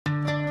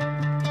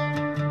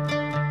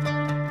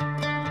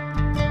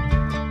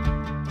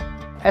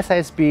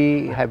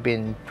SISB have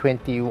been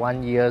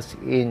 21 years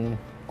in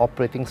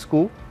operating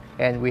school,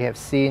 and we have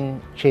seen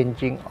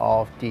changing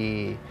of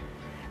the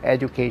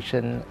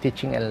education,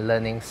 teaching and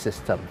learning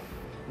system.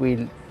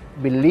 We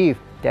believe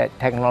that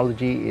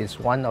technology is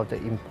one of the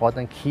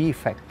important key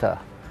factors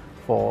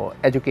for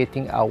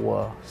educating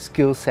our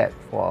skill set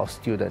for our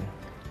students.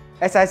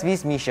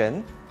 SISB's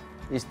mission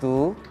is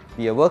to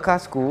be a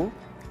world-class school,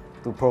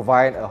 to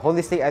provide a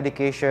holistic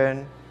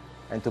education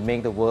and to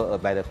make the world a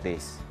better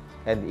place.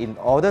 And in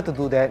order to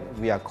do that,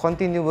 we are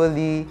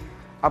continually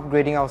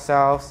upgrading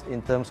ourselves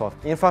in terms of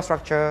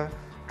infrastructure,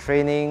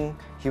 training,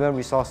 human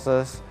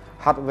resources,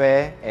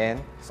 hardware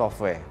and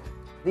software.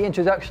 The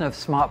introduction of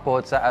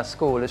smartboards at our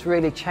school has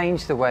really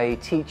changed the way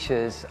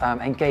teachers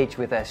engage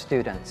with their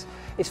students.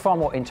 It's far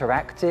more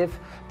interactive,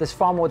 there's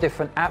far more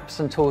different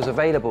apps and tools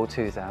available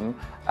to them,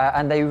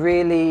 and they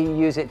really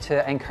use it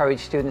to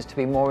encourage students to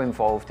be more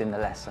involved in the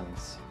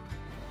lessons.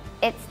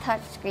 It's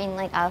touchscreen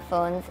like our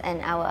phones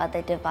and our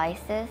other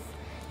devices,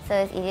 so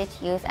it's easy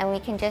to use, and we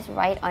can just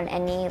write on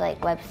any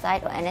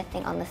website or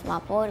anything on the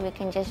smartboard. We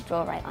can just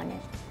draw right on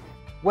it.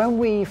 When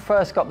we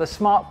first got the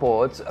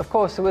smartboards, of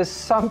course there was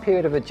some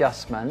period of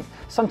adjustment.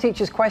 Some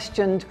teachers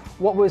questioned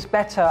what was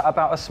better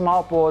about a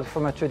smartboard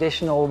from a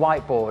traditional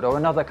whiteboard or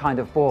another kind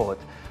of board.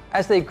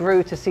 As they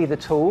grew to see the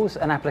tools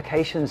and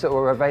applications that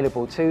were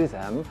available to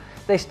them,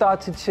 they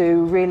started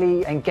to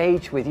really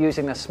engage with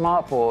using the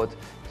smartboard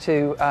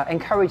to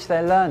encourage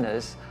their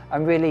learners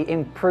and really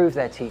improve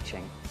their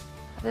teaching.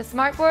 The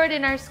smartboard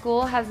in our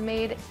school has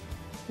made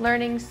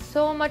learning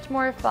so much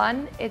more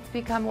fun. It's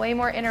become way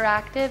more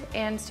interactive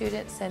and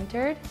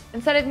student-centered.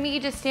 Instead of me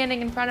just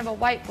standing in front of a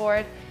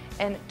whiteboard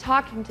and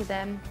talking to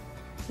them,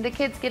 the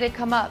kids get to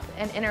come up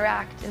and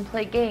interact and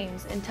play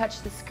games and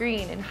touch the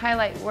screen and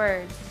highlight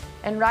words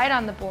and write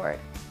on the board.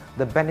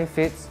 The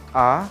benefits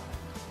are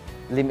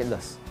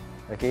limitless.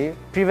 Okay?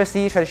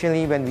 Previously,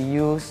 traditionally, when we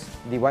use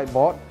the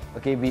whiteboard,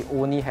 we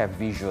only have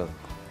visual.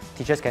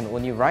 Teachers can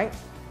only write,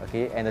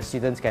 and the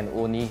students can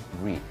only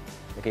read.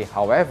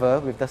 However,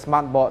 with the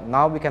smartboard,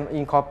 now we can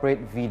incorporate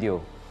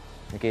video.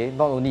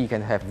 Not only you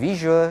can have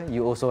visual,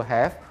 you also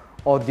have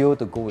audio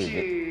to go with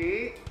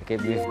it.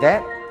 With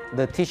that,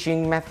 the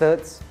teaching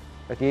methods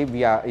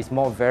is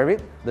more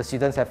varied. The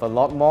students have a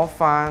lot more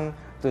fun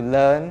to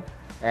learn,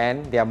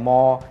 and they are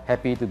more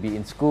happy to be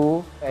in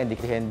school, and they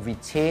can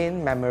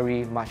retain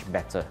memory much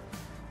better.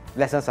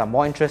 Lessons are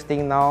more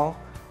interesting now.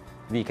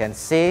 We can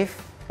save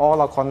all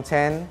our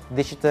content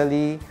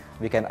digitally.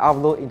 We can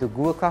upload into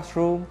Google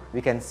Classroom.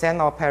 We can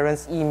send our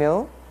parents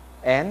email,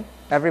 and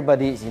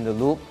everybody is in the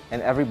loop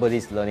and everybody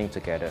is learning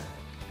together.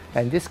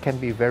 And this can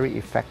be very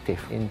effective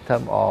in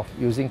terms of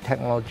using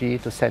technology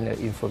to send the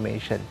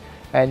information.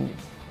 And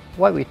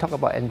what we talk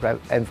about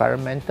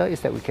environmental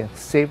is that we can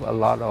save a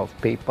lot of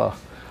paper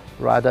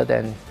rather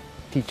than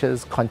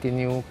teachers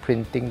continue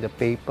printing the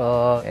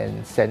paper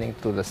and sending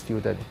to the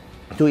student.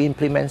 To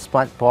implement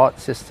smartboard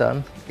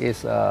system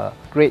is a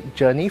great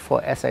journey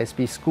for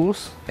SISB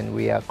schools, and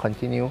we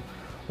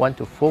want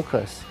to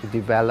focus to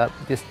develop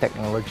this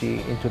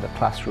technology into the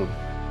classroom.